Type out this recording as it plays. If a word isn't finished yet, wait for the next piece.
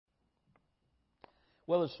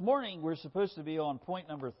Well, this morning we're supposed to be on point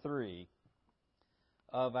number 3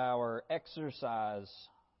 of our exercise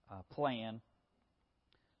plan.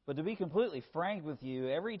 But to be completely frank with you,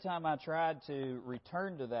 every time I tried to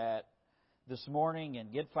return to that this morning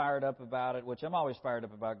and get fired up about it, which I'm always fired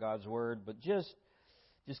up about God's Word, but just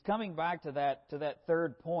coming back to that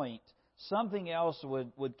third point, something else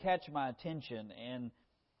would catch my attention, and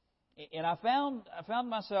I found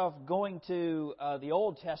myself going to the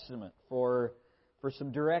Old Testament for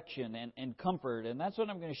some direction and comfort, and that's what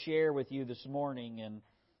I'm going to share with you this morning,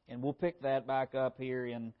 and we'll pick that back up here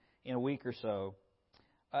in a week or so.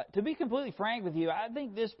 To be completely frank with you, I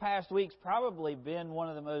think this past week's probably been one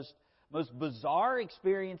of the most bizarre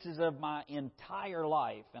experiences of my entire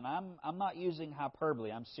life, and I'm not using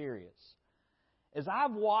hyperbole, I'm serious. As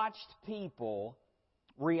I've watched people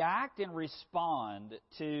react and respond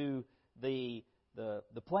to the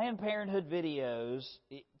Planned Parenthood videos,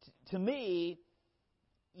 to me,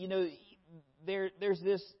 you know, there's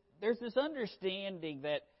this understanding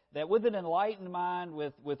that with an enlightened mind,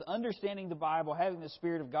 with understanding the Bible, having the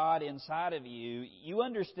Spirit of God inside of you, you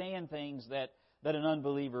understand things that an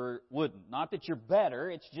unbeliever wouldn't. Not that you're better;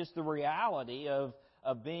 it's just the reality of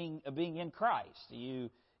being in Christ. You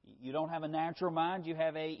don't have a natural mind; you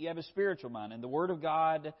have a spiritual mind, and the Word of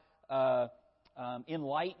God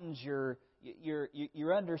enlightens your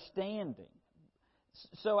understanding.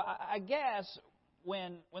 So I guess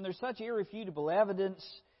when there's such irrefutable evidence,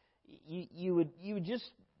 you would just,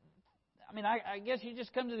 I mean, I guess you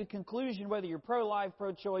just come to the conclusion, whether you're pro-life,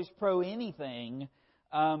 pro-choice, pro-anything,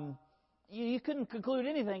 you couldn't conclude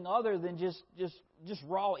anything other than just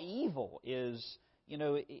raw evil is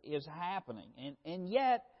happening. And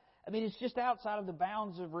yet, I mean, it's just outside of the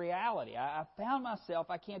bounds of reality. I found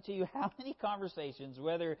myself, I can't tell you how many conversations,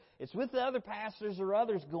 whether it's with the other pastors or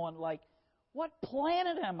others, going like, what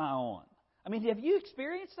planet am I on? I mean, have you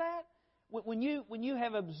experienced that? When you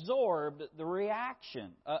have absorbed the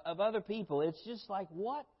reaction of other people, it's just like,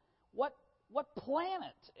 what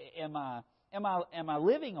planet am I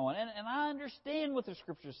living on? And I understand what the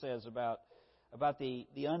Scripture says about the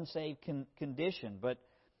unsaved condition, but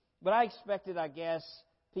I expected, I guess,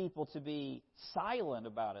 people to be silent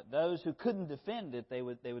about it. Those who couldn't defend it, they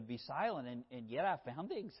would be silent, and yet I found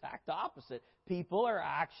the exact opposite. People are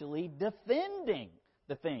actually defending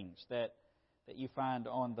the things that you find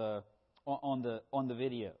on the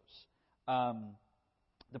videos.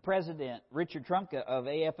 The president, Richard Trumka of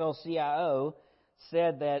AFL-CIO,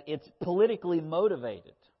 said that it's politically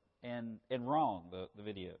motivated and wrong, the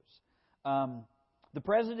videos. The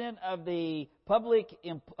president of the public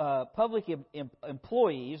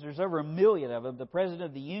employees, there's over 1 million of them, the president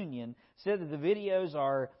of the union, said that the videos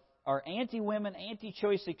are anti-women,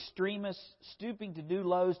 anti-choice extremists stooping to do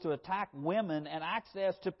lows to attack women and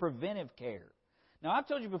access to preventive care. Now, I've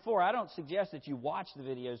told you before, I don't suggest that you watch the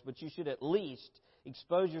videos, but you should at least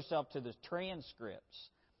expose yourself to the transcripts.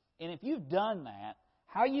 And if you've done that,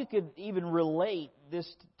 how you could even relate this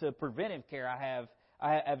to preventive care,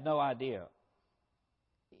 I have no idea.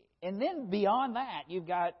 And then beyond that, you've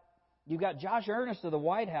got Josh Earnest of the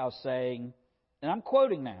White House saying, and I'm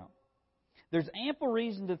quoting now, "There's ample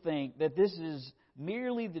reason to think that this is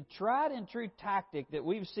merely the tried and true tactic that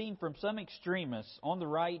we've seen from some extremists on the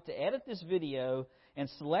right to edit this video and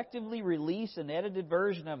selectively release an edited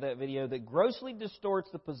version of that video that grossly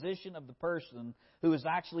distorts the position of the person who is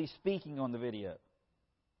actually speaking on the video.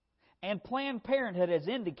 And Planned Parenthood has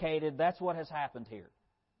indicated that's what has happened here."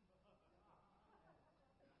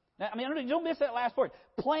 Now, I mean, don't miss that last part.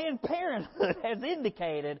 Planned Parenthood has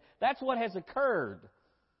indicated that's what has occurred.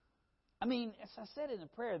 I mean, as I said in the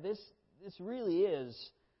prayer, this really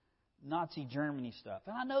is Nazi Germany stuff.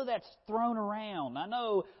 And I know that's thrown around. I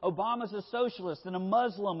know Obama's a socialist and a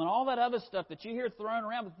Muslim and all that other stuff that you hear thrown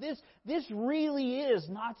around. But this really is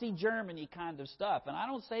Nazi Germany kind of stuff. And I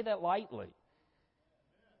don't say that lightly.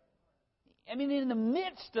 I mean, in the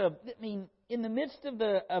midst of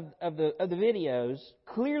the videos,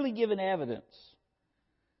 clearly given evidence,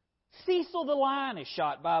 Cecil the lion is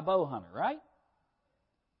shot by a bow hunter, right?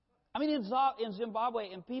 I mean, in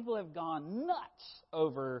Zimbabwe, and people have gone nuts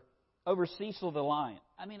over Cecil the lion.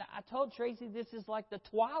 I mean, I told Tracy this is like the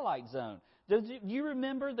Twilight Zone. Do you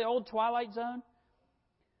remember the old Twilight Zone?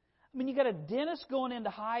 I mean, you got a dentist going into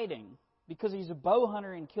hiding because he's a bow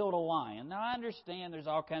hunter and killed a lion. Now, I understand there's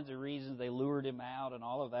all kinds of reasons they lured him out and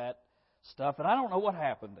all of that stuff, and I don't know what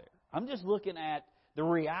happened there. I'm just looking at the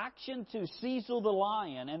reaction to Cecil the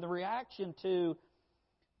lion and the reaction to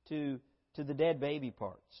the dead baby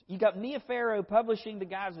parts. You got Mia Farrow publishing the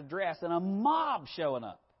guy's address and a mob showing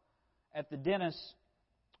up at the dentist's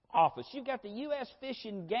office. You've got the U.S. Fish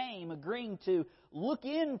and Game agreeing to look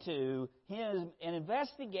into him and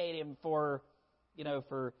investigate him for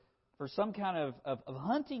some kind of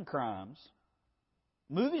hunting crimes.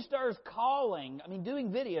 Movie stars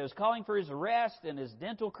doing videos, calling for his arrest and his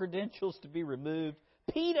dental credentials to be removed.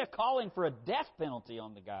 PETA calling for a death penalty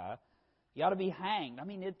on the guy. He ought to be hanged.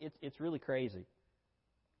 It's really crazy.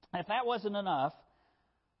 And if that wasn't enough,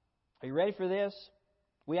 are you ready for this?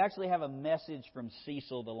 We actually have a message from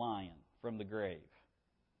Cecil the lion from the grave.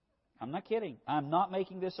 I'm not kidding. I'm not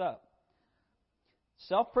making this up.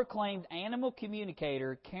 Self-proclaimed animal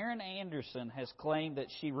communicator Karen Anderson has claimed that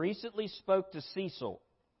she recently spoke to Cecil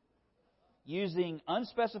using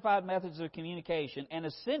unspecified methods of communication and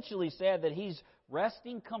essentially said that he's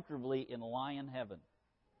resting comfortably in lion heaven.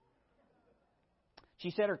 She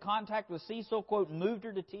said her contact with Cecil, quote, moved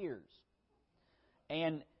her to tears.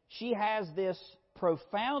 And she has this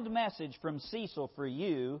profound message from Cecil for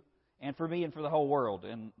you and for me and for the whole world.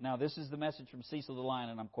 And now this is the message from Cecil the lion,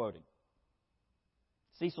 and I'm quoting.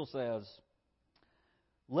 Cecil says,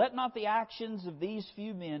 "Let not the actions of these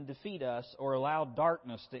few men defeat us or allow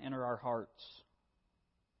darkness to enter our hearts.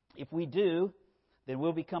 If we do, then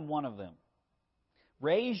we'll become one of them.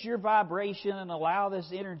 Raise your vibration and allow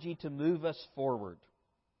this energy to move us forward.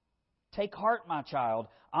 Take heart, my child.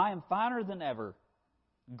 I am finer than ever,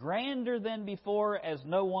 grander than before, as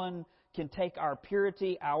no one can take our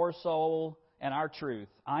purity, our soul, and our truth.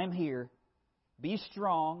 I am here. Be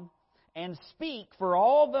strong and speak for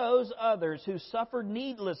all those others who suffer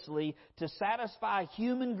needlessly to satisfy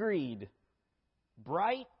human greed.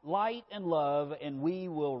 Bright light and love, and we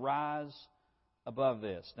will rise above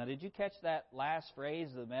this." Now, did you catch that last phrase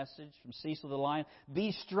of the message from Cecil the lion?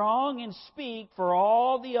 Be strong and speak for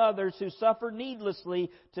all the others who suffer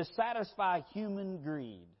needlessly to satisfy human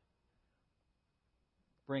greed.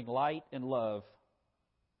 Bring light and love,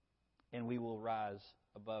 and we will rise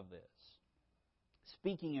above this.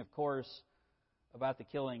 Speaking, of course, about the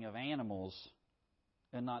killing of animals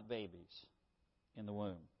and not babies in the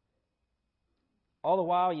womb. All the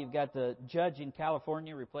while, you've got the judge in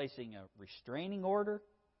California replacing a restraining order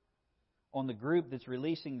on the group that's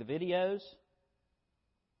releasing the videos.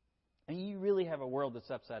 And you really have a world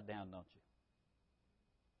that's upside down, don't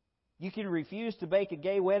you? You can refuse to bake a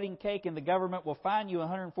gay wedding cake and the government will fine you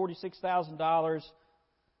 $146,000,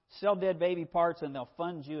 sell dead baby parts, and they'll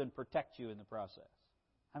fund you and protect you in the process.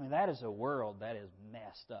 That is a world that is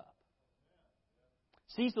messed up.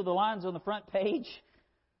 Cecil the lion's on the front page,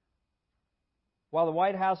 while the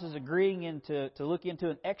White House is agreeing to look into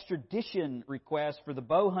an extradition request for the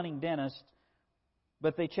bow hunting dentist,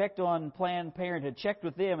 but they checked on Planned Parenthood, checked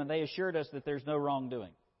with them, and they assured us that there's no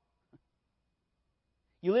wrongdoing.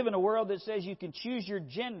 You live in a world that says you can choose your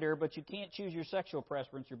gender, but you can't choose your sexual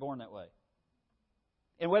preference. You're born that way.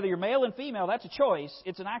 And whether you're male and female, that's a choice.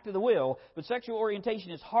 It's an act of the will. But sexual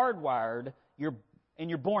orientation is hardwired, and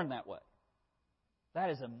you're born that way.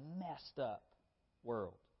 That is a messed up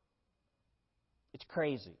world. It's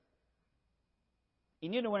crazy.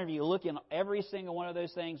 And whenever you look in every single one of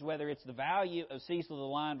those things, whether it's the value of Cecil the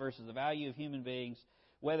lion versus the value of human beings,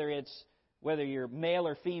 whether you're male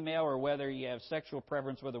or female, or whether you have sexual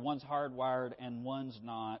preference, whether one's hardwired and one's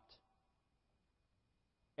not,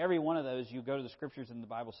 every one of those, you go to the Scriptures and the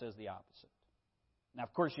Bible says the opposite. Now,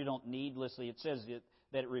 of course, you don't needlessly, it says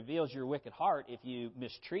that it reveals your wicked heart if you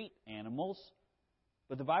mistreat animals.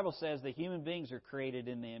 But the Bible says that human beings are created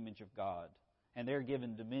in the image of God. And they're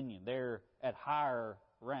given dominion. They're at higher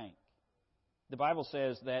rank. The Bible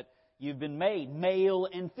says that you've been made male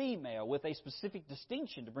and female with a specific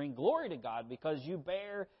distinction to bring glory to God because you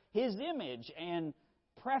bear His image, and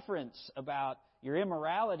preference about your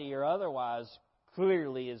immorality or otherwise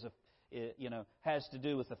clearly has to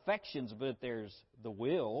do with affections, but there's the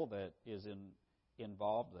will that is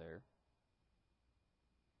involved there.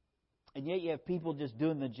 And yet you have people just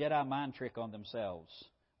doing the Jedi mind trick on themselves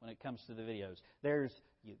when it comes to the videos.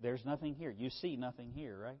 There's nothing here. You see nothing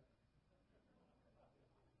here, right?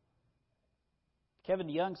 Kevin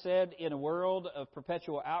DeYoung said, in a world of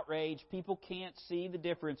perpetual outrage, people can't see the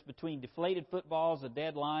difference between deflated footballs, a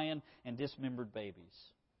dead lion, and dismembered babies.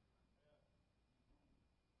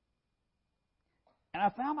 And I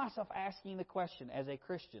found myself asking the question as a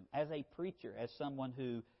Christian, as a preacher, as someone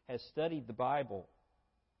who has studied the Bible.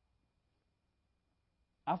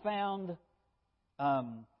 I found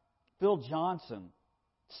Phil Johnson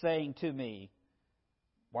saying to me,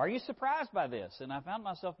 "Why are you surprised by this?" And I found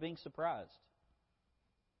myself being surprised.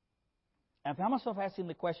 And I found myself asking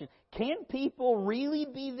the question, can people really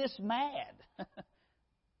be this mad?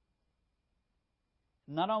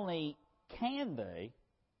 Not only can they,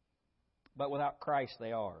 but without Christ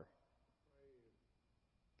they are.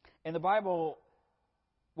 And the Bible,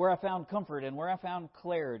 where I found comfort and where I found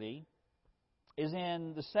clarity, is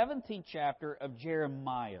in the 17th chapter of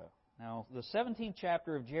Jeremiah. Now, the 17th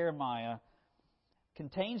chapter of Jeremiah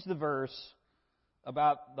contains the verse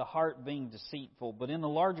about the heart being deceitful, but in the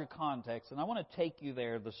larger context, and I want to take you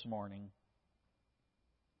there this morning,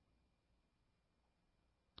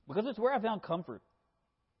 because it's where I found comfort,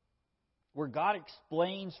 where God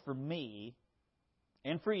explains for me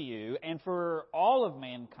and for you and for all of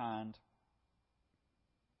mankind.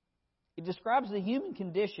 It describes the human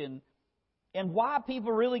condition and why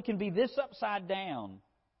people really can be this upside down.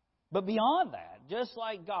 But beyond that, just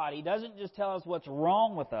like God, He doesn't just tell us what's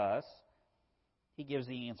wrong with us. He gives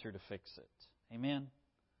the answer to fix it. Amen?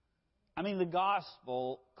 I mean, the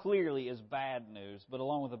gospel clearly is bad news, but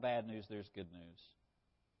along with the bad news, there's good news.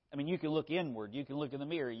 I mean, you can look inward. You can look in the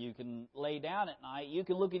mirror. You can lay down at night. You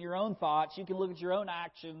can look at your own thoughts. You can look at your own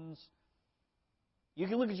actions. You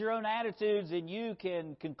can look at your own attitudes, and you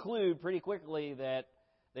can conclude pretty quickly that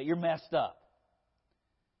you're messed up.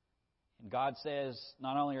 And God says,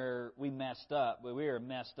 not only are we messed up, but we are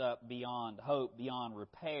messed up beyond hope, beyond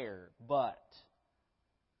repair. But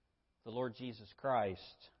the Lord Jesus Christ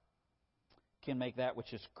can make that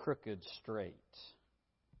which is crooked straight.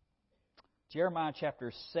 Jeremiah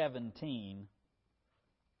chapter 17.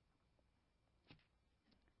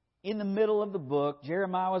 In the middle of the book,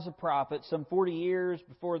 Jeremiah was a prophet some 40 years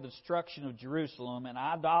before the destruction of Jerusalem, and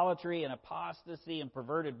idolatry and apostasy and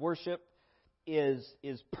perverted worship is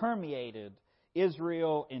permeated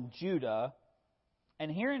Israel and Judah.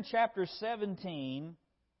 And here in chapter 17,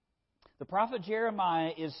 the prophet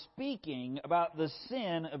Jeremiah is speaking about the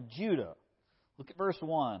sin of Judah. Look at verse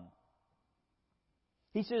 1.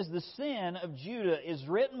 He says, "The sin of Judah is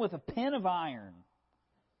written with a pen of iron,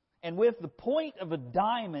 and with the point of a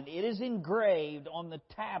diamond it is engraved on the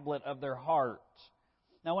tablet of their heart."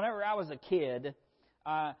 Now, whenever I was a kid,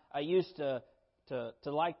 I used to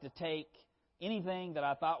like to take anything that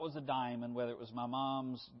I thought was a diamond, whether it was my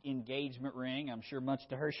mom's engagement ring, I'm sure much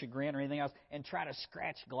to her chagrin, or anything else, and try to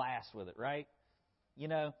scratch glass with it, right? You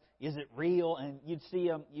know, is it real? And you'd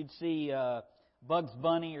see Bugs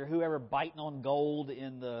Bunny or whoever biting on gold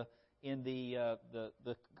in the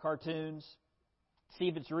cartoons. See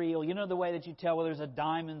if it's real. You know the way that you tell whether a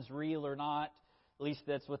diamond's real or not, at least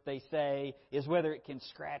that's what they say, is whether it can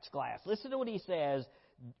scratch glass. Listen to what he says.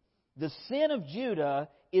 The sin of Judah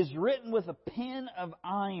is written with a pen of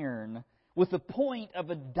iron, with the point of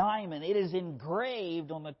a diamond. It is engraved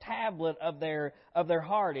on the tablet of their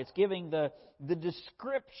heart. It's giving the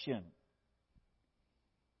description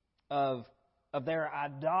of their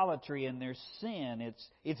idolatry and their sin.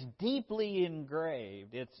 It's deeply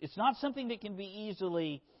engraved. It's not something that can be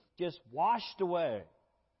easily just washed away.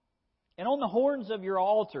 And on the horns of your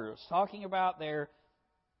altars, talking about their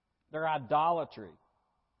idolatry.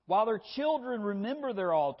 While their children remember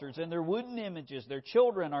their altars and their wooden images, their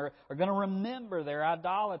children are going to remember their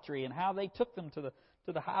idolatry and how they took them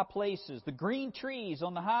to the high places, the green trees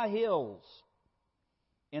on the high hills,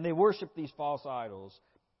 and they worship these false idols.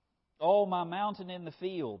 "Oh, my mountain in the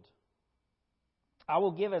field, I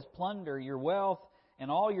will give as plunder your wealth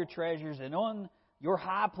and all your treasures, and on your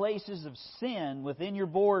high places of sin within your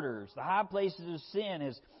borders." The high places of sin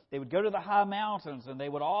is they would go to the high mountains and they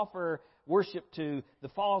would offer worship to the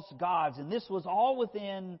false gods. And this was all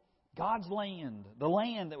within God's land, the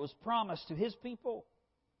land that was promised to His people.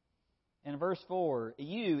 And in verse 4,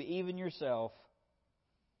 "You, even yourself,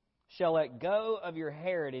 shall let go of your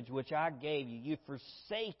heritage which I gave you. You've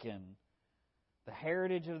forsaken the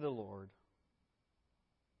heritage of the Lord.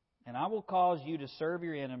 And I will cause you to serve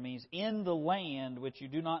your enemies in the land which you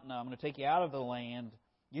do not know." I'm going to take you out of the land.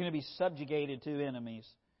 You're going to be subjugated to enemies.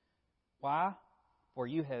 Why? "For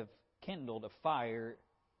you have kindled a fire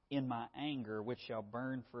in my anger, which shall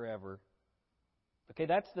burn forever." Okay,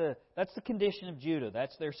 that's the condition of Judah.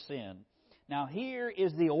 That's their sin. Now here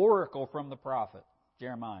is the oracle from the prophet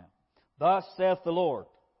Jeremiah. "Thus saith the Lord,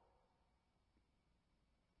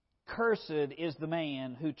 cursed is the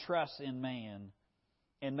man who trusts in man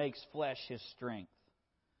and makes flesh his strength,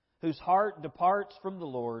 whose heart departs from the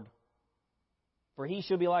Lord. For he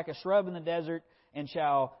shall be like a shrub in the desert, and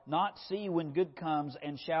shall not see when good comes,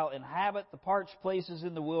 and shall inhabit the parched places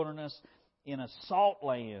in the wilderness, in a salt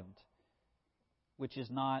land which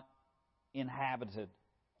is not inhabited."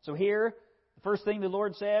 So here, the first thing the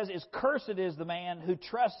Lord says is, cursed is the man who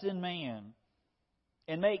trusts in man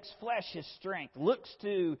and makes flesh his strength, looks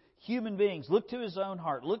to human beings, look to his own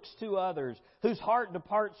heart, looks to others, whose heart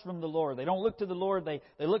departs from the Lord. They don't look to the Lord, they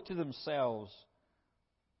look to themselves.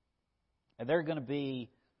 And they're going to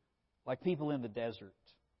be like people in the desert,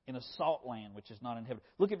 in a salt land which is not inhabited.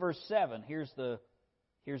 Look at verse 7. Here's the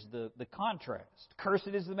contrast. Cursed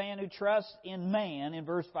is the man who trusts in man, in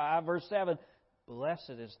verse 5. Verse 7, blessed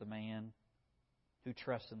is the man who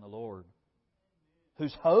trusts in the Lord,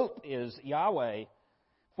 whose hope is Yahweh.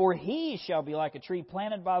 For he shall be like a tree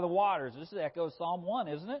planted by the waters. This is echo Psalm 1,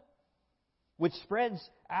 isn't it? Which spreads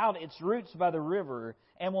out its roots by the river,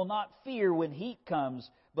 and will not fear when heat comes,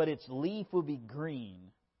 but its leaf will be green.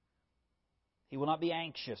 He will not be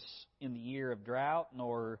anxious in the year of drought,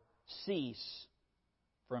 nor cease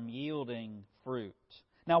from yielding fruit.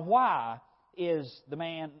 Now, why is the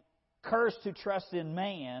man cursed who trusts in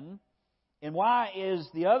man, and why is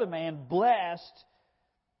the other man blessed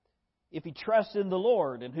if he trusts in the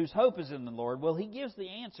Lord and whose hope is in the Lord? Well, he gives the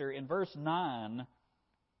answer in verse 9.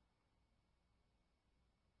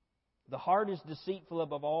 The heart is deceitful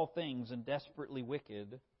above all things and desperately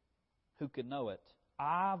wicked. Who can know it?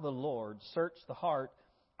 I, the Lord, search the heart.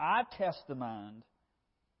 I test the mind,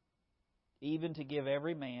 even to give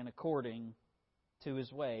every man according to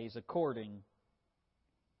his ways, according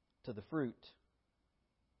to the fruit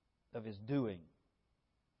of his doing.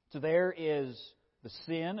 So there is the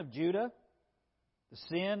sin of Judah. The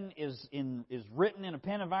sin is written in a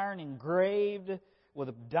pen of iron, engraved with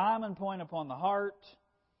a diamond point upon the heart.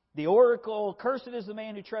 The oracle, cursed is the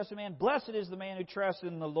man who trusts in man, blessed is the man who trusts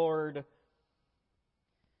in the Lord.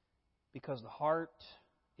 Because the heart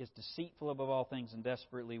is deceitful above all things and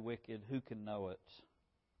desperately wicked, who can know it?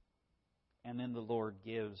 And then the Lord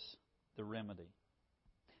gives the remedy.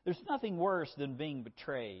 There's nothing worse than being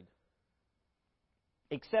betrayed,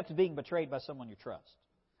 except being betrayed by someone you trust.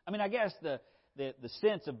 I mean, I guess the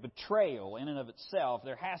sense of betrayal in and of itself,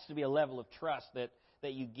 there has to be a level of trust that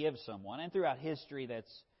you give someone. And throughout history,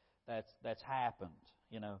 that's happened.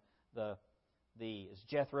 You know, as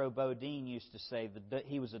Jethro Bodine used to say,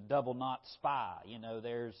 he was a double knot spy. You know,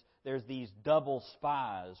 there's these double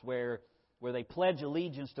spies where they pledge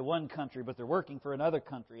allegiance to one country, but they're working for another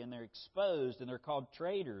country, and they're exposed, and they're called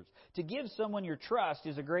traitors. To give someone your trust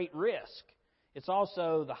is a great risk. It's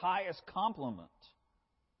also the highest compliment.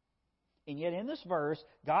 And yet in this verse,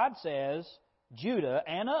 God says, Judah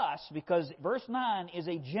and us, because verse 9 is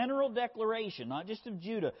a general declaration, not just of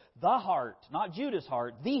Judah, the heart, not Judah's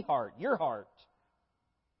heart, the heart, your heart.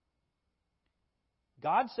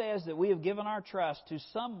 God says that we have given our trust to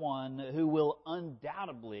someone who will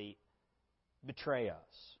undoubtedly betray us.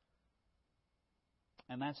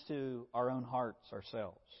 And that's to our own hearts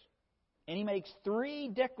ourselves. And he makes 3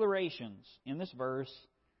 declarations in this verse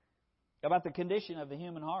about the condition of the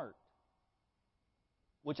human heart,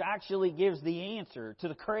 which actually gives the answer to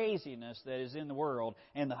the craziness that is in the world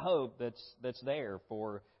and the hope that's there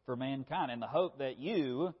for mankind, and the hope that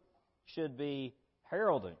you should be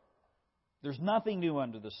heralding. There's nothing new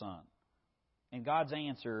under the sun. And God's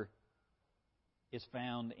answer is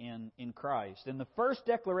found in Christ. And the first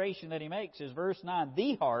declaration that he makes is verse 9.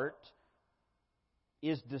 The heart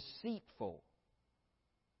is deceitful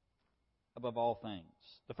above all things.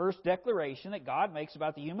 The first declaration that God makes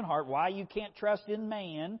about the human heart, why you can't trust in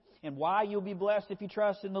man and why you'll be blessed if you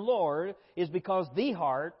trust in the Lord, is because the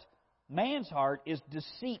heart, man's heart, is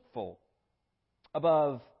deceitful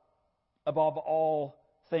above all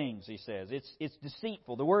things, he says. It's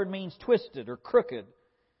deceitful. The word means twisted or crooked.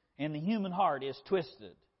 And the human heart is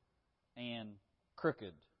twisted and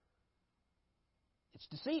crooked. It's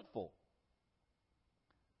deceitful.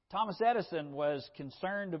 Thomas Edison was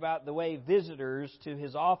concerned about the way visitors to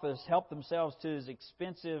his office helped themselves to his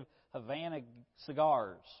expensive Havana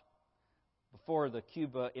cigars. Before the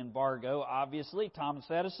Cuba embargo, obviously, Thomas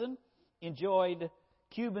Edison enjoyed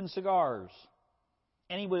Cuban cigars.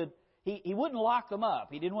 And he wouldn't lock them up.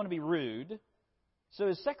 He didn't want to be rude. So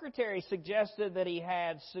his secretary suggested that he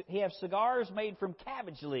have cigars made from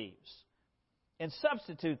cabbage leaves and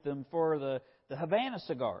substitute them for the Havana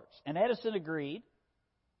cigars. And Edison agreed.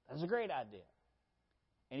 That was a great idea.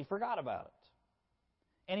 And he forgot about it.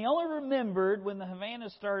 And he only remembered when the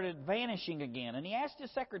Havanas started vanishing again. And he asked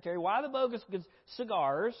his secretary why the bogus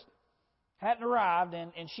cigars hadn't arrived.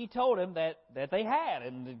 And she told him that they had.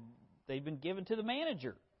 And they'd been given to the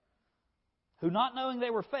manager, who, not knowing they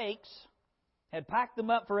were fakes, had packed them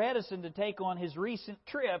up for Edison to take on his recent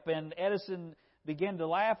trip. And Edison began to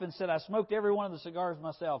laugh and said, I smoked every one of the cigars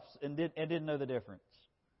myself and didn't know the difference.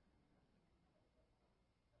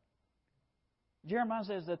 Jeremiah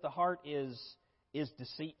says that the heart is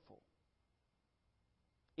deceitful.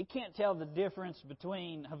 It can't tell the difference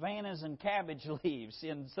between Havanas and cabbage leaves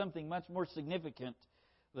in something much more significant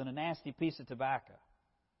than a nasty piece of tobacco.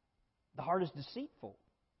 The heart is deceitful.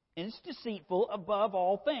 And it's deceitful above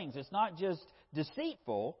all things. It's not just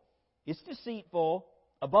deceitful, It's deceitful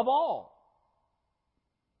above all.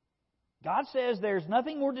 God says there's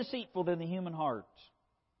nothing more deceitful than the human heart.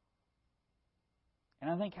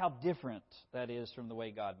 And I think how different that is from the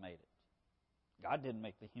way God made it. God didn't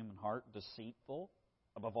make the human heart deceitful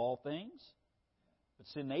above all things, but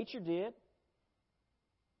sin nature did.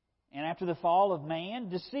 And after the fall of man,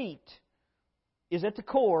 deceit is at the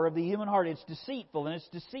core of the human heart. It's deceitful, and it's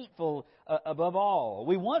deceitful above all.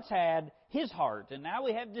 We once had His heart, and now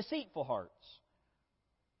we have deceitful hearts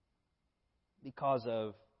because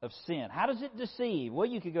of sin. How does it deceive? Well,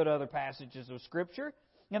 you could go to other passages of Scripture,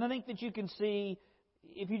 and I think that you can see,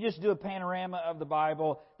 if you just do a panorama of the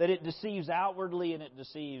Bible, that it deceives outwardly and it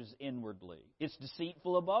deceives inwardly. It's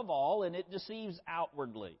deceitful above all, and it deceives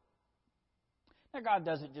outwardly. Now, God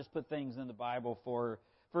doesn't just put things in the Bible for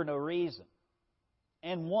no reason.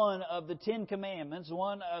 And one of the 10 Commandments,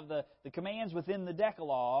 one of the commands within the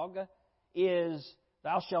Decalogue is,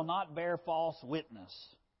 thou shalt not bear false witness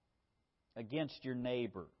against your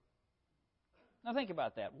neighbor. Now think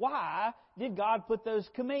about that. Why did God put those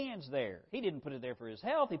commands there? He didn't put it there for His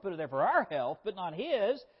health. He put it there for our health, but not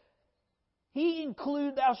His. He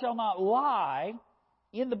included thou shalt not lie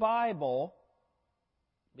in the Bible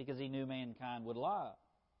because He knew mankind would lie.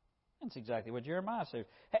 That's exactly what Jeremiah says.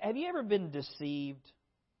 Have you ever been deceived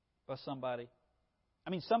by somebody? I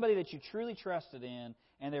mean, somebody that you truly trusted in,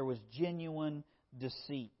 and there was genuine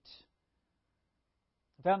deceit.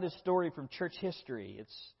 I found this story from church history.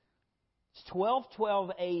 It's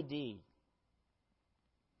 1212 A.D.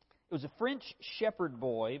 It was a French shepherd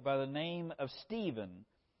boy by the name of Stephen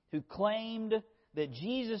who claimed that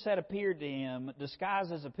Jesus had appeared to him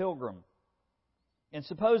disguised as a pilgrim. And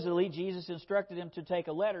supposedly, Jesus instructed him to take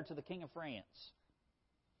a letter to the King of France.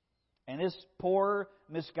 And this poor,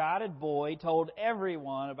 misguided boy told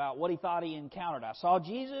everyone about what he thought he encountered. I saw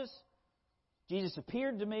Jesus. Jesus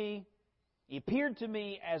appeared to me. He appeared to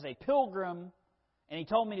me as a pilgrim, and he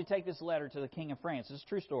told me to take this letter to the King of France. This is a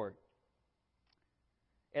true story.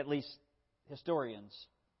 At least historians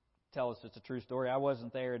tell us it's a true story. I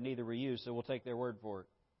wasn't there, and neither were you, so we'll take their word for it.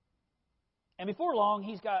 And before long,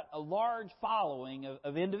 he's got a large following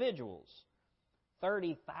of individuals.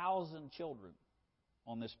 30,000 children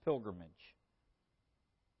on this pilgrimage.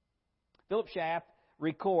 Philip Schaff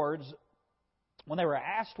records, when they were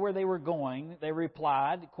asked where they were going, they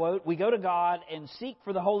replied, quote, "We go to God and seek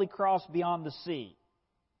for the Holy Cross beyond the sea."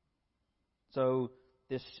 So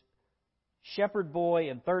this shepherd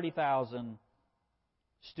boy and 30,000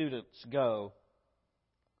 students go.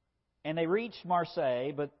 And they reached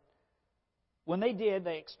Marseille, but when they did,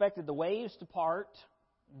 they expected the waves to part,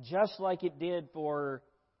 just like it did for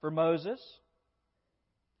Moses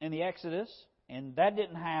in the Exodus. And that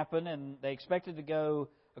didn't happen, and they expected to go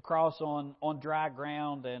across on dry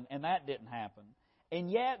ground, and that didn't happen.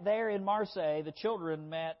 And yet, there in Marseille, the children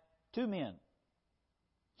met two men,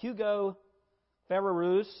 Hugo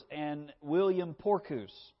Ferrarus and William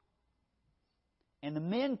Porcus. And the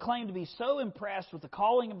men claimed to be so impressed with the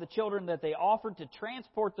calling of the children that they offered to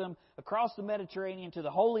transport them across the Mediterranean to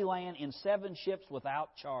the Holy Land in 7 ships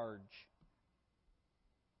without charge.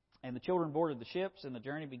 And the children boarded the ships, and the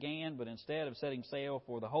journey began, but instead of setting sail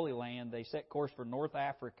for the Holy Land, they set course for North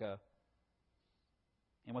Africa.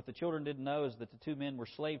 And what the children didn't know is that the two men were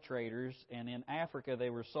slave traders, and in Africa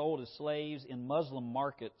they were sold as slaves in Muslim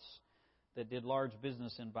markets that did large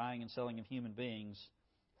business in buying and selling of human beings.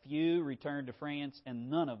 Few returned to France, and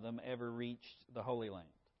none of them ever reached the Holy Land.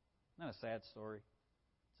 Isn't that a sad story?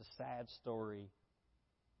 It's a sad story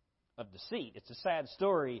of deceit. It's a sad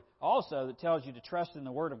story also that tells you to trust in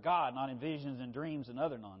the Word of God, not in visions and dreams and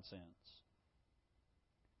other nonsense.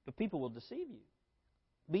 But people will deceive you.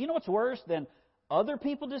 But you know what's worse than other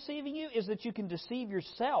people deceiving you is that you can deceive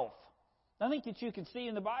yourself. I think that you can see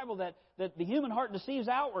in the Bible that the human heart deceives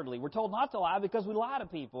outwardly. We're told not to lie because we lie to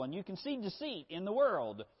people. And you can see deceit in the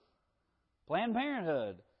world. Planned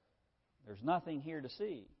Parenthood. There's nothing here to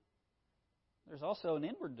see. There's also an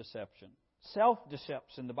inward deception.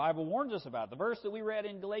 Self-deception. The Bible warns us about. The verse that we read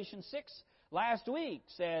in Galatians 6 last week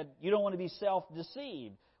said you don't want to be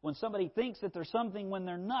self-deceived. When somebody thinks that they're something when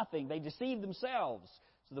they're nothing, they deceive themselves.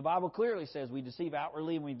 So the Bible clearly says we deceive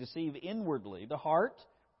outwardly and we deceive inwardly. The heart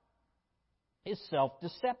is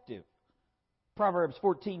self-deceptive. Proverbs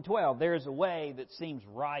 14:12, there is a way that seems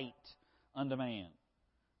right unto man,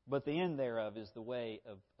 but the end thereof is the way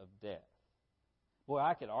of death. Boy,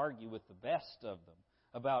 I could argue with the best of them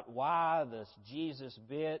about why this Jesus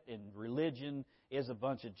bit and religion is a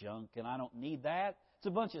bunch of junk, and I don't need that. It's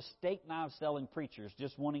a bunch of steak knife selling preachers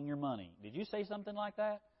just wanting your money. Did you say something like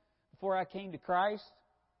that? Before I came to Christ,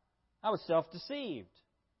 I was self-deceived.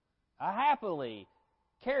 I happily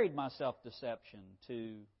carried my self-deception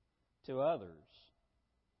to others.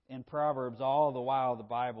 In Proverbs, all the while the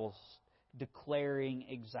Bible's declaring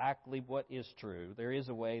exactly what is true. There is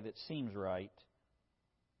a way that seems right,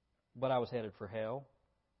 but I was headed for hell.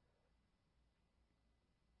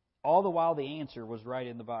 All the while the answer was right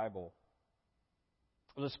in the Bible.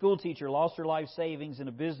 The school teacher lost her life savings in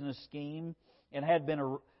a business scheme and had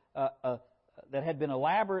been that had been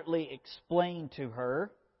elaborately explained to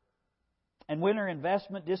her. And when her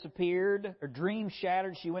investment disappeared, her dreams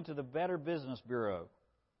shattered, she went to the Better Business Bureau.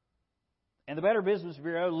 And the Better Business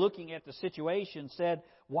Bureau, looking at the situation, said,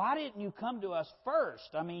 "Why didn't you come to us first?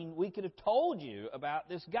 I mean, we could have told you about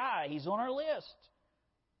this guy. He's on our list.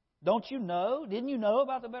 Don't you know? Didn't you know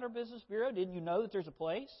about the Better Business Bureau? Didn't you know that there's a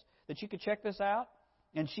place that you could check this out?"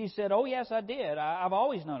 And she said, "Oh, yes, I did. I've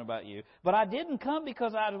always known about you. But I didn't come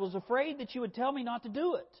because I was afraid that you would tell me not to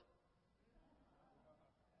do it."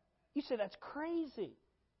 You say, that's crazy.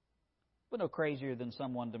 But no crazier than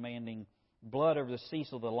someone demanding blood over the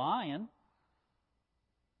Cecil the lion,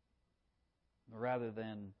 rather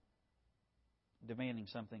than demanding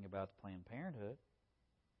something about Planned Parenthood.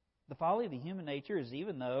 The folly of the human nature is,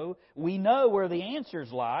 even though we know where the answers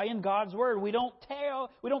lie in God's Word, we don't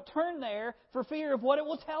turn there for fear of what it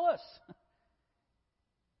will tell us.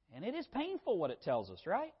 And it is painful what it tells us,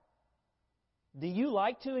 right? Do you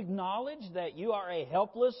like to acknowledge that you are a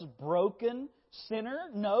helpless, broken sinner,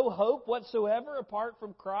 no hope whatsoever apart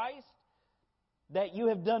from Christ? That you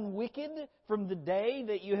have done wicked from the day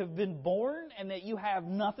that you have been born, and that you have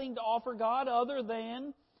nothing to offer God other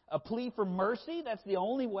than a plea for mercy? That's the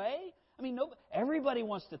only way? I mean, everybody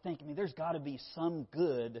wants to think, there's got to be some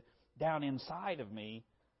good down inside of me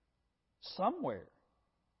somewhere.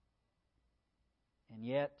 And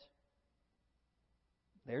yet,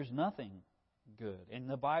 there's nothing good. And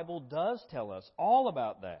the Bible does tell us all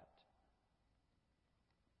about that.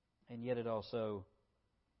 And yet it also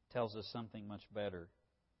tells us something much better.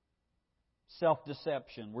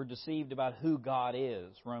 Self-deception. We're deceived about who God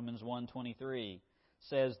is. Romans 1:23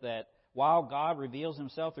 says that while God reveals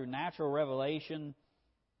Himself through natural revelation,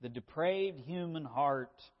 the depraved human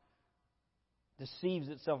heart deceives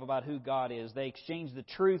itself about who God is. They exchange the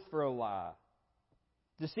truth for a lie.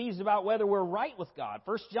 Deceives about whether we're right with God.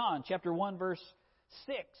 1 John chapter 1 verse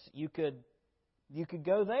 6. You could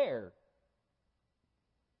go there.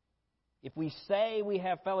 If we say we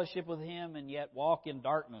have fellowship with Him and yet walk in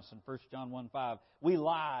darkness, in 1 John 1:5, we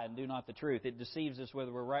lie and do not the truth. It deceives us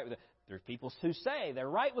whether we're right with it. There's people who say they're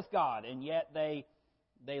right with God, and yet they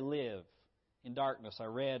live in darkness.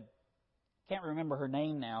 Can't remember her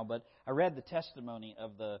name now, but I read the testimony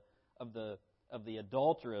of the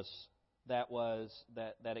adulteress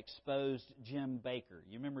that exposed Jim Baker.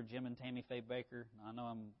 You remember Jim and Tammy Faye Baker? I know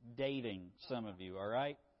I'm dating some of you, all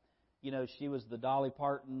right? You know, she was the Dolly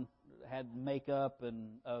Parton, had makeup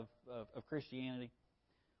and of Christianity.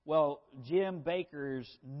 Well, Jim Baker's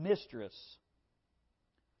mistress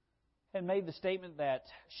had made the statement that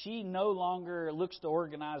she no longer looks to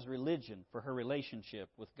organize religion for her relationship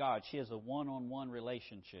with God. She has a one-on-one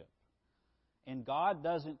relationship. And God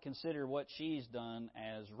doesn't consider what she's done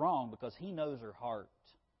as wrong because He knows her heart.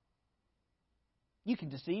 You can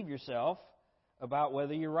deceive yourself about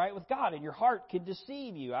whether you're right with God, and your heart could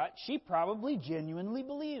deceive you. She probably genuinely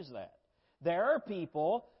believes that. There are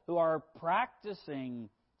people who are practicing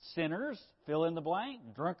sinners, fill in the blank,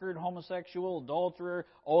 drunkard, homosexual, adulterer,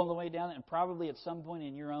 all the way down, and probably at some point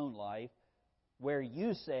in your own life where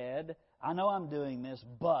you said, I know I'm doing this,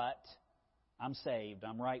 but I'm saved,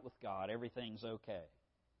 I'm right with God, everything's okay.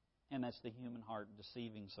 And that's the human heart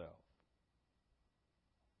deceiving self.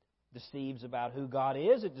 Deceives about who God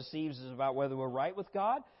is. It deceives us about whether we're right with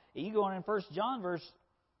God. You go on in 1 John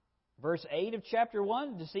verse 8 of chapter 1,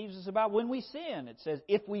 it deceives us about when we sin. It says,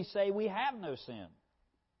 if we say we have no sin.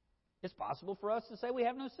 It's possible for us to say we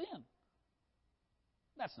have no sin.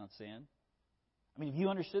 That's not sin. I mean, if you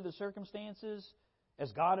understood the circumstances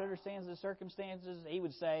as God understands the circumstances, He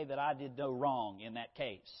would say that I did no wrong in that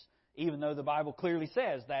case, even though the Bible clearly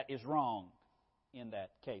says that is wrong in that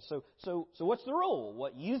case. So what's the rule?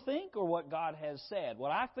 What you think or what God has said?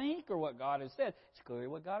 What I think or what God has said? It's clearly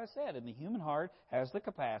what God has said. And the human heart has the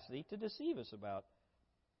capacity to deceive us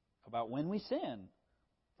about when we sin.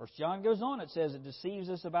 1 John goes on, it says it deceives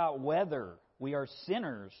us about whether we are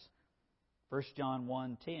sinners. 1 John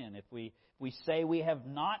 1:10. If we say we have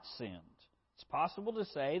not sinned, it's possible to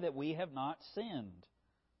say that we have not sinned.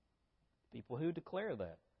 People who declare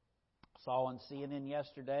that. Saw on CNN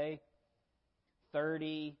yesterday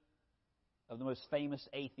 30 of the most famous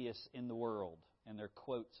atheists in the world and their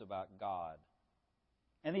quotes about God.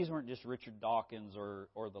 And these weren't just Richard Dawkins or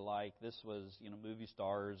the like. This was, movie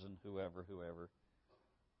stars and whoever.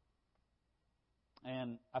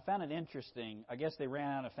 And I found it interesting. I guess they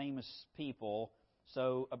ran out of famous people.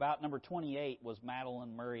 So about number 28 was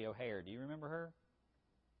Madalyn Murray O'Hair. Do you remember her?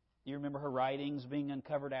 Do you remember her writings being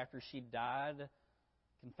uncovered after she died,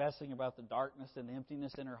 confessing about the darkness and the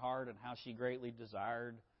emptiness in her heart and how she greatly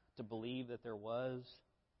desired to believe that there was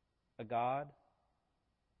a God?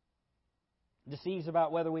 Deceives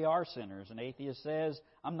about whether we are sinners. An atheist says,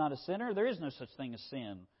 I'm not a sinner. There is no such thing as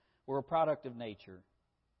sin. We're a product of nature.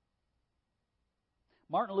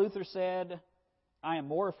 Martin Luther said, I am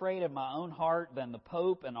more afraid of my own heart than the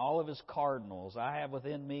Pope and all of his cardinals. I have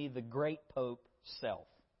within me the great Pope self.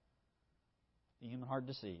 The human heart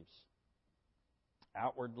deceives,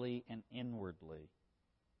 outwardly and inwardly.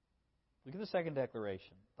 Look at the second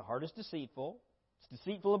declaration. The heart is deceitful. It's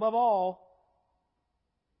deceitful above all.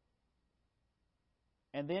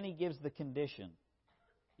 And then he gives the condition.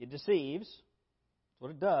 It deceives. That's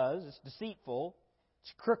what it does. It's deceitful.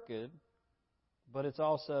 It's crooked. But it's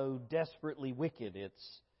also desperately wicked.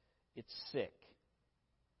 It's sick.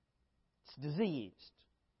 It's diseased.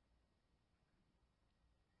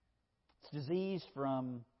 It's diseased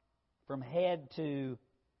from head to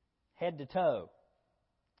toe.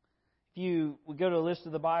 If you would go to a list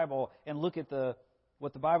of the Bible and look at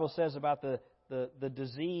what the Bible says about the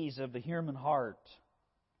disease of the human heart,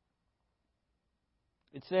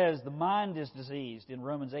 it says the mind is diseased in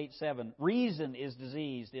Romans 8:7. Reason is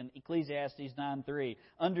diseased in Ecclesiastes 9:3.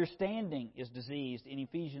 Understanding is diseased in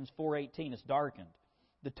Ephesians 4:18. It's darkened.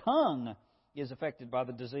 The tongue is affected by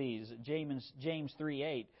the disease. James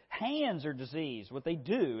 3:8. Hands are diseased, what they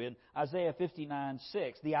do in Isaiah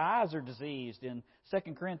 59:6. The eyes are diseased in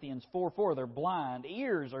 2 Corinthians 4:4. They're blind.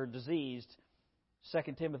 Ears are diseased.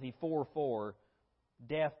 2 Timothy 4:4.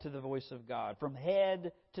 Deaf to the voice of God. From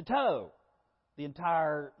head to toe, the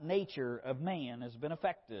entire nature of man has been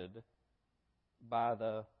affected by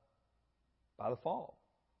the fall.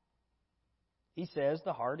 He says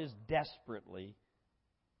the heart is desperately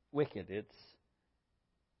wicked.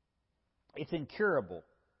 It's incurable.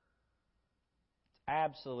 It's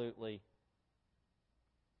absolutely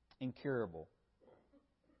incurable.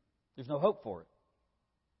 There's no hope for it.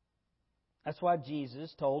 That's why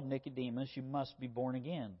Jesus told Nicodemus, you must be born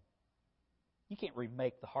again. You can't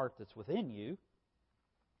remake the heart that's within you.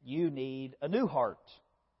 You need a new heart.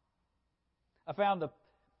 I found the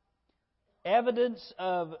evidence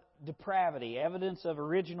of depravity, evidence of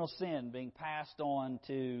original sin being passed on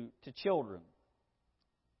to children.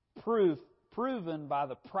 Proven by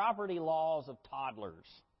the property laws of toddlers.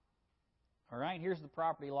 All right, here's the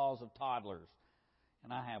property laws of toddlers.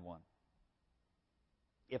 And I have one.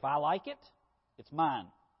 If I like it, it's mine.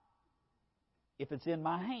 If it's in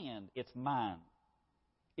my hand, it's mine.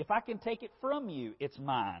 If I can take it from you, it's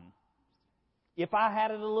mine. If I had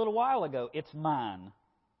it a little while ago, it's mine.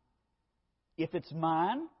 If it's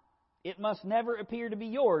mine, it must never appear to be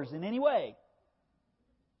yours in any way.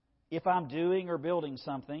 If I'm doing or building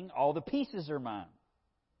something, all the pieces are mine.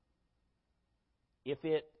 If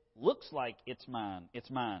it looks like it's mine, it's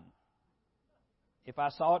mine. If I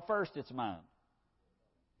saw it first, it's mine.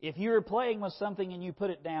 If you're playing with something and you put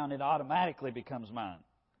it down, it automatically becomes mine.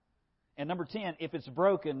 And number 10, if it's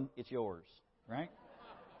broken, it's yours. Right?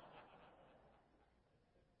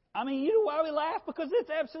 I mean, you know why we laugh? Because it's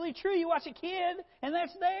absolutely true. You watch a kid, and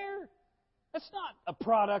that's there. That's not a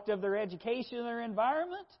product of their education or their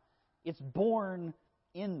environment. It's born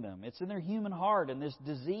in them. It's in their human heart. And this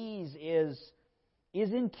disease is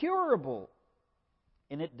incurable.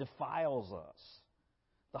 And it defiles us.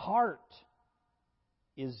 The heart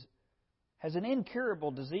has an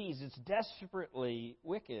incurable disease. It's desperately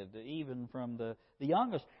wicked, even from the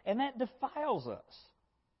youngest. And that defiles us.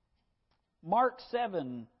 Mark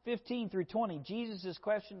 7:15-20, Jesus is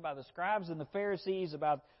questioned by the scribes and the Pharisees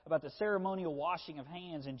about the ceremonial washing of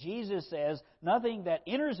hands. And Jesus says, nothing that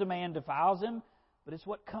enters a man defiles him, but it's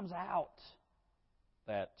what comes out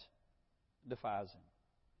that defiles him.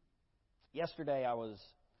 Yesterday I was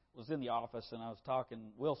in the office and I was talking,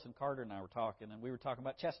 Wilson Carter and I were talking, and we were talking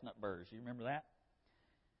about chestnut burrs. You remember that?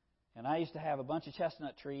 And I used to have a bunch of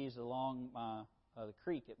chestnut trees along the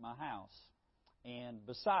creek at my house. And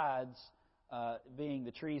besides being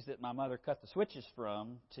the trees that my mother cut the switches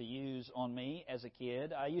from to use on me as a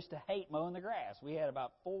kid, I used to hate mowing the grass. We had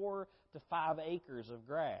about 4 to 5 acres of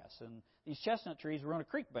grass. And these chestnut trees were on a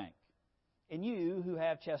creek bank. And you who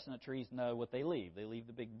have chestnut trees know what they leave. They leave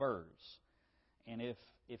the big burrs. And if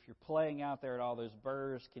you're playing out there, all those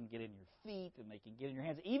burrs can get in your feet and they can get in your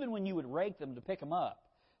hands. Even when you would rake them to pick them up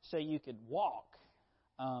so you could walk,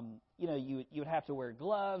 you would have to wear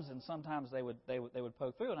gloves, and sometimes they would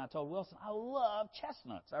poke through. And I told Wilson, I love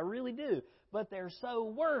chestnuts, I really do, but they're so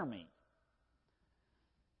wormy.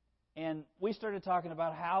 And we started talking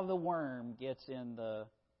about how the worm gets in the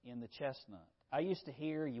chestnut. I used to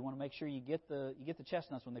hear you want to make sure you get the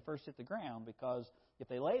chestnuts when they first hit the ground, because if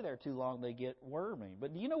they lay there too long, they get wormy.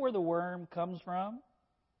 But do you know where the worm comes from?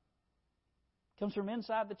 It comes from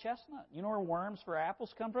inside the chestnut. You know where worms for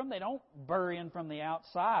apples come from? They don't burr in from the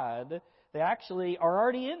outside. They actually are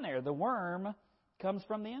already in there. The worm comes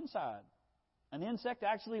from the inside. An insect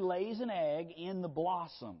actually lays an egg in the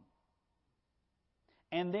blossom.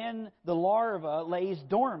 And then the larva lays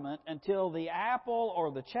dormant until the apple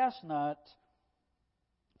or the chestnut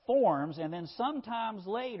forms, and then sometime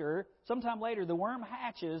later, the worm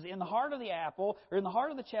hatches in the heart of the apple or in the heart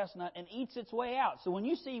of the chestnut and eats its way out. So when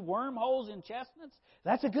you see wormholes in chestnuts,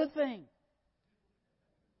 that's a good thing.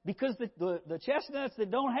 Because the chestnuts that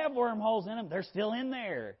don't have wormholes in them, they're still in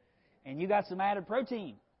there. And you got some added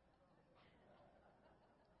protein.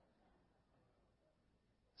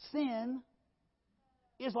 Sin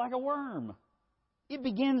is like a worm. It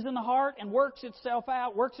begins in the heart and works itself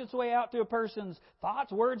out, works its way out to a person's thoughts,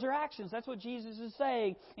 words, or actions. That's what Jesus is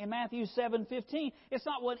saying in Matthew 7:15. It's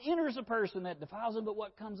not what enters a person that defiles him, but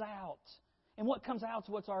what comes out. And what comes out is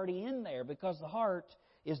what's already in there, because the heart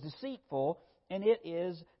is deceitful and it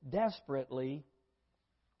is desperately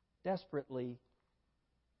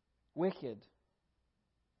wicked.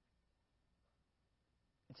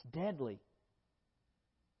 It's deadly.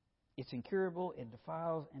 It's incurable, it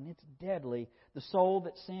defiles, and it's deadly. The soul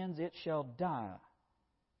that sins, it shall die.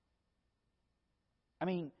 I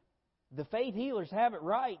mean, the faith healers have it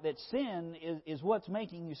right that sin is what's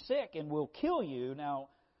making you sick and will kill you. Now,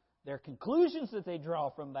 their conclusions that they draw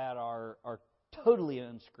from that are totally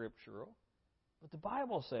unscriptural. But the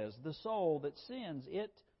Bible says the soul that sins,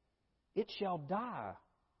 it shall die.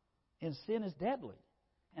 And sin is deadly.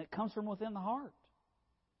 And it comes from within the heart.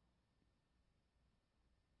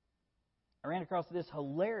 I ran across this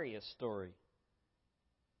hilarious story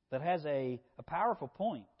that has a powerful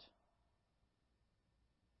point.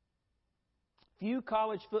 Few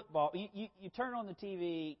college football, you turn on the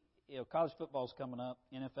TV, college football's coming up,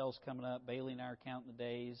 NFL's coming up, Bailey and I are counting the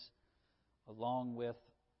days, along with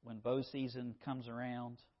when bow season comes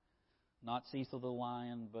around. Not Cecil the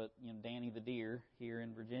lion, but Danny the deer here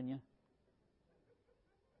in Virginia.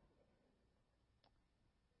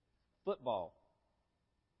 Football.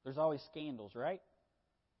 There's always scandals, right?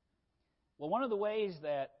 Well, one of the ways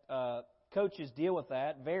that coaches deal with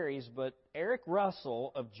that varies, but Eric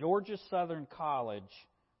Russell of Georgia Southern College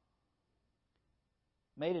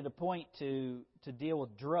made it a point to deal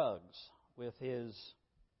with drugs with his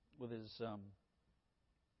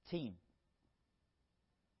team.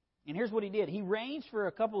 And here's what he did. He arranged for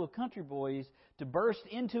a couple of country boys to burst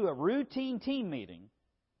into a routine team meeting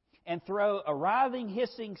and throw a writhing,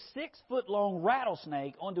 hissing, 6-foot-long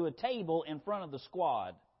rattlesnake onto a table in front of the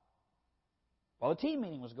squad while the team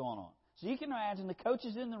meeting was going on. So you can imagine the coach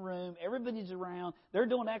is in the room, everybody's around, they're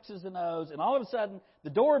doing X's and O's, and all of a sudden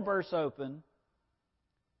the door bursts open.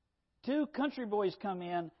 2 country boys come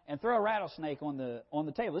in and throw a rattlesnake on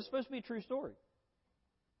the table. This is supposed to be a true story.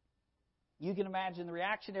 You can imagine the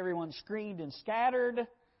reaction. Everyone screamed and scattered.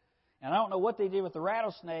 And I don't know what they did with the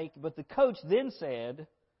rattlesnake, but the coach then said,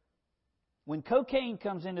 when cocaine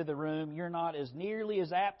comes into the room, you're not as nearly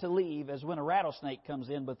as apt to leave as when a rattlesnake comes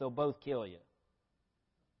in, but they'll both kill you.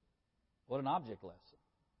 What an object lesson.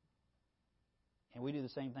 And we do the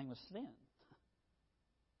same thing with sin.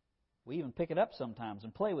 We even pick it up sometimes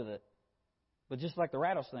and play with it. But just like the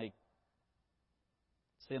rattlesnake,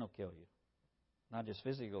 sin will kill you. Not just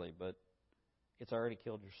physically, but it's already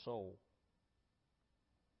killed your soul.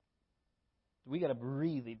 We got a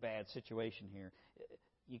really bad situation here.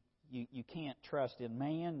 You can't trust in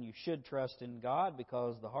man. You should trust in God,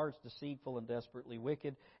 because the heart's deceitful and desperately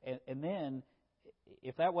wicked. And then,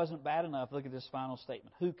 if that wasn't bad enough, look at this final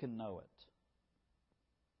statement. Who can know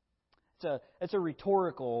it? It's a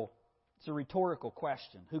rhetorical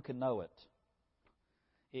question. Who can know it?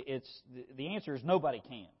 The answer is nobody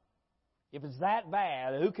can. If it's that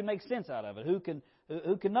bad, who can make sense out of it? Who can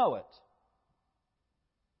know it?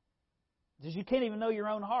 Because you can't even know your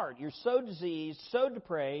own heart. You're so diseased, so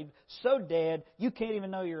depraved, so dead, you can't even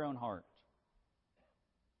know your own heart.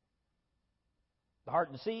 The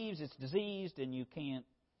heart deceives, it's diseased, and you can't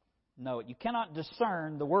know it. You cannot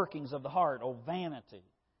discern the workings of the heart. Oh, vanity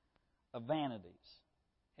of vanities.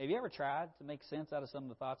 Have you ever tried to make sense out of some of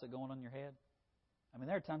the thoughts that are going on in your head? I mean,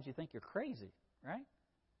 there are times you think you're crazy, right?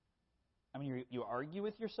 I mean, you argue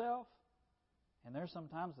with yourself. And there's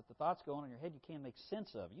sometimes that the thoughts go on in your head you can't make sense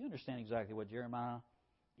of. You understand exactly what Jeremiah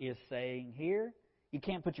is saying here. You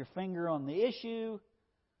can't put your finger on the issue.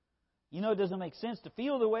 You know it doesn't make sense to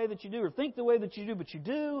feel the way that you do or think the way that you do, but you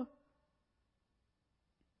do.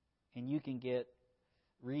 And you can get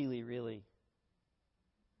really, really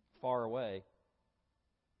far away.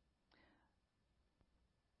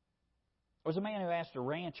 There was a man who asked a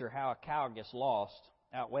rancher how a cow gets lost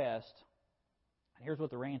out west. And here's what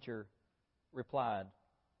the rancher replied.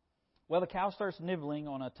 Well, the cow starts nibbling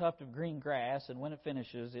on a tuft of green grass, and when it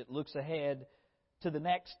finishes, it looks ahead to the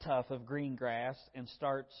next tuft of green grass and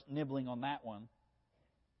starts nibbling on that one.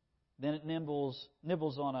 Then it nibbles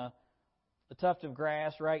on a tuft of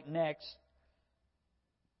grass right next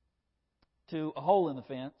to a hole in the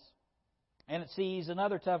fence. And it sees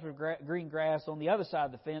another tuft of green grass on the other side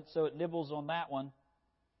of the fence, so it nibbles on that one,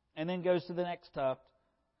 and then goes to the next tuft.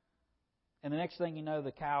 And the next thing you know,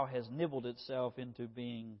 the cow has nibbled itself into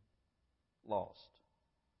being lost.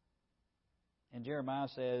 And Jeremiah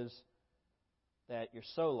says that you're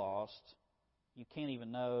so lost, you can't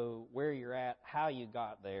even know where you're at, how you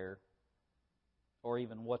got there, or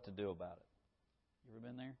even what to do about it. You ever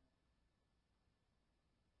been there?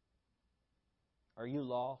 Are you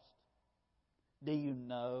lost? Do you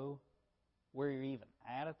know where you're even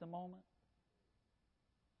at the moment?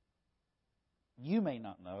 You may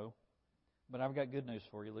not know, but I've got good news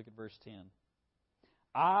for you. Look at verse 10.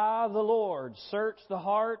 I, the Lord, search the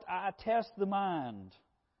heart, I test the mind.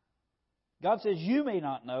 God says you may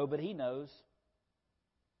not know, but He knows.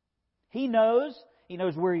 He knows. He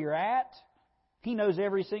knows where you're at. He knows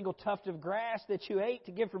every single tuft of grass that you ate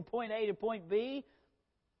to get from point A to point B.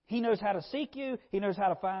 He knows how to seek you. He knows how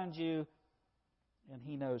to find you. And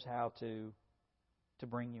He knows how to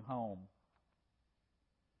bring you home.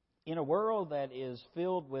 In a world that is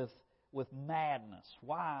filled with madness,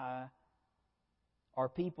 why are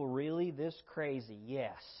people really this crazy?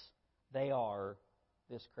 Yes, they are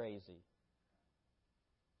this crazy.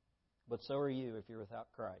 But so are you if you're without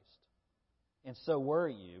Christ. And so were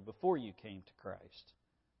you before you came to Christ.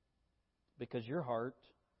 Because your heart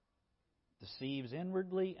deceives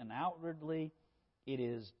inwardly and outwardly. It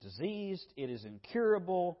is diseased, it is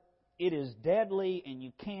incurable, it is deadly, and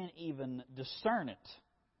you can't even discern it.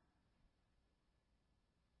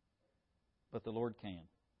 But the Lord can.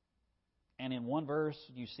 And in one verse,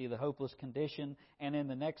 you see the hopeless condition, and in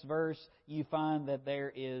the next verse, you find that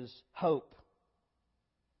there is hope.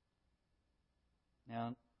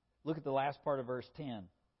 Now, look at the last part of verse 10.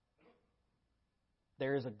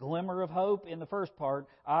 There is a glimmer of hope in the first part.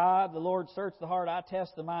 I, the Lord, search the heart, I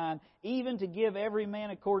test the mind, even to give every man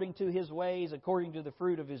according to his ways, according to the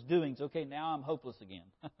fruit of his doings. Okay, now I'm hopeless again.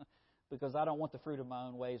 Because I don't want the fruit of my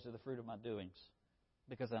own ways or the fruit of my doings.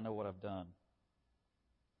 Because I know what I've done.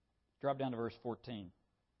 Drop down to verse 14.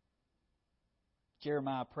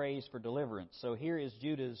 Jeremiah prays for deliverance. So here is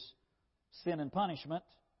Judah's sin and punishment.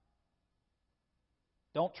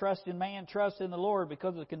 Don't trust in man, trust in the Lord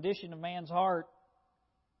because of the condition of man's heart.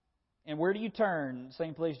 And where do you turn?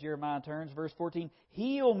 Same place Jeremiah turns, verse 14.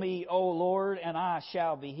 Heal me, O Lord, and I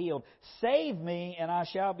shall be healed. Save me, and I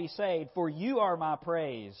shall be saved, for you are my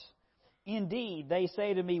praise. Indeed, they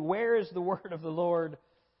say to me, where is the word of the Lord?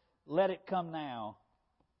 Let it come now.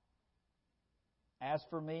 As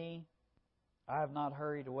for me, I have not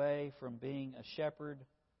hurried away from being a shepherd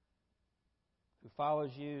who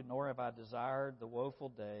follows you, nor have I desired the woeful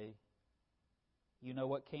day. You know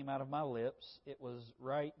what came out of my lips. It was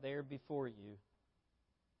right there before you.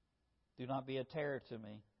 Do not be a terror to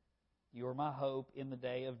me. You are my hope in the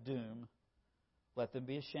day of doom. Let them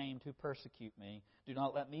be ashamed who persecute me. Do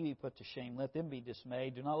not let me be put to shame. Let them be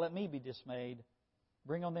dismayed. Do not let me be dismayed.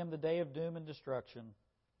 Bring on them the day of doom and destruction,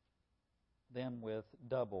 them with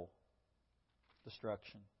double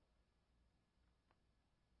destruction.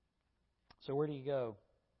 So where do you go?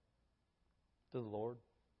 To the Lord.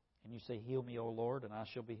 And you say, heal me, O Lord, and I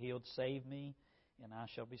shall be healed. Save me, and I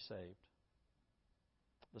shall be saved.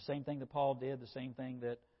 The same thing that Paul did, the same thing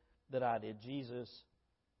that I did. Jesus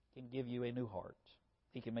can give you a new heart.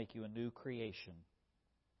 He can make you a new creation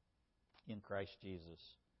in Christ Jesus.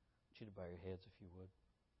 I want you to bow your heads if you would.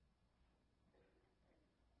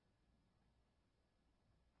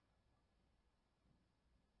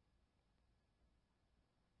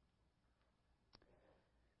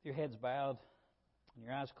 Your heads bowed and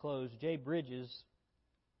your eyes closed. Jay Bridges,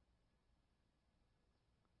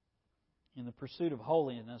 in The Pursuit of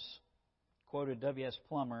Holiness, quoted W.S.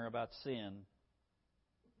 Plummer about sin.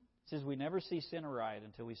 He says, we never see sin aright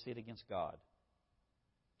until we see it against God.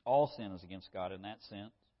 All sin is against God in that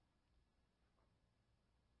sense.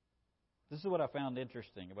 This is what I found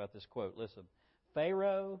interesting about this quote. Listen,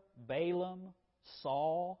 Pharaoh, Balaam,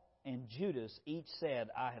 Saul, and Judas each said,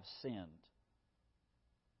 I have sinned.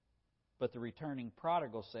 But the returning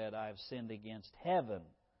prodigal said, I have sinned against heaven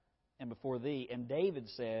and before thee. And David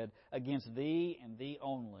said, against thee and thee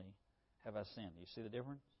only have I sinned. You see the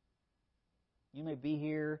difference? You may be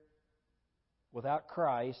here without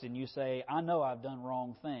Christ and you say, I know I've done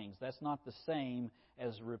wrong things. That's not the same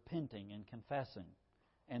as repenting and confessing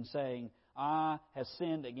and saying, I have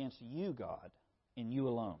sinned against you, God, and you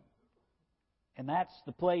alone. And that's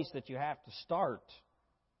the place that you have to start.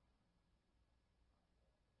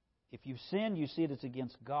 If you've sinned, you see it as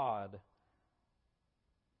against God.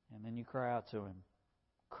 And then you cry out to Him,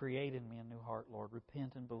 create in me a new heart, Lord.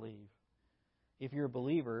 Repent and believe. If you're a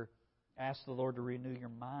believer, ask the Lord to renew your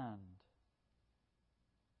mind.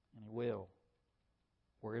 And He will.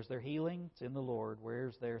 Where is there healing? It's in the Lord. Where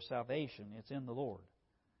is there salvation? It's in the Lord.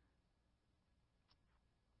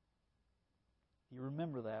 You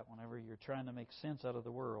remember that whenever you're trying to make sense out of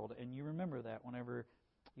the world. And you remember that whenever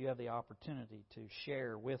you have the opportunity to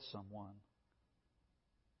share with someone.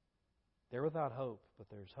 They're without hope, but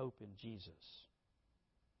there's hope in Jesus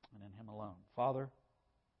and in Him alone. Father,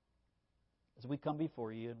 as we come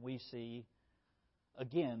before You and we see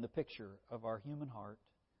again the picture of our human heart,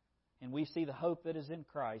 and we see the hope that is in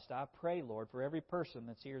Christ, I pray, Lord, for every person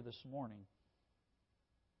that's here this morning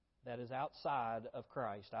that is outside of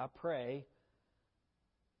Christ, I pray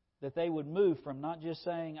that they would move from not just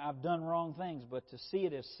saying, I've done wrong things, but to see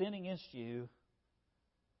it as sinning against You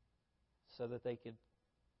so that they could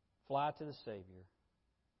fly to the Savior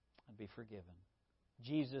and be forgiven.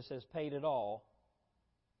 Jesus has paid it all.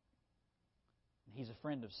 And He's a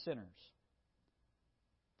friend of sinners.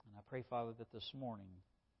 And I pray, Father, that this morning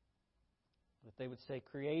that they would say,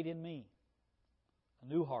 create in me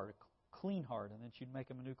a new heart, a clean heart, and that You'd make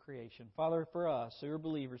them a new creation. Father, for us who are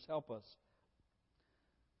believers, help us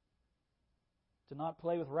to not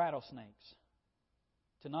play with rattlesnakes,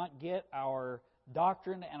 to not get our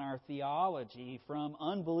doctrine and our theology from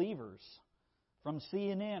unbelievers, from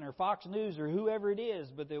CNN or Fox News or whoever it is,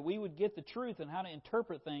 but that we would get the truth and how to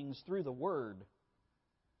interpret things through the Word,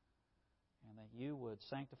 and that You would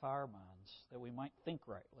sanctify our minds, that we might think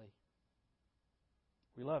rightly.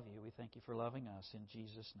 We love You. We thank You for loving us. In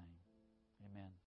Jesus' name, amen.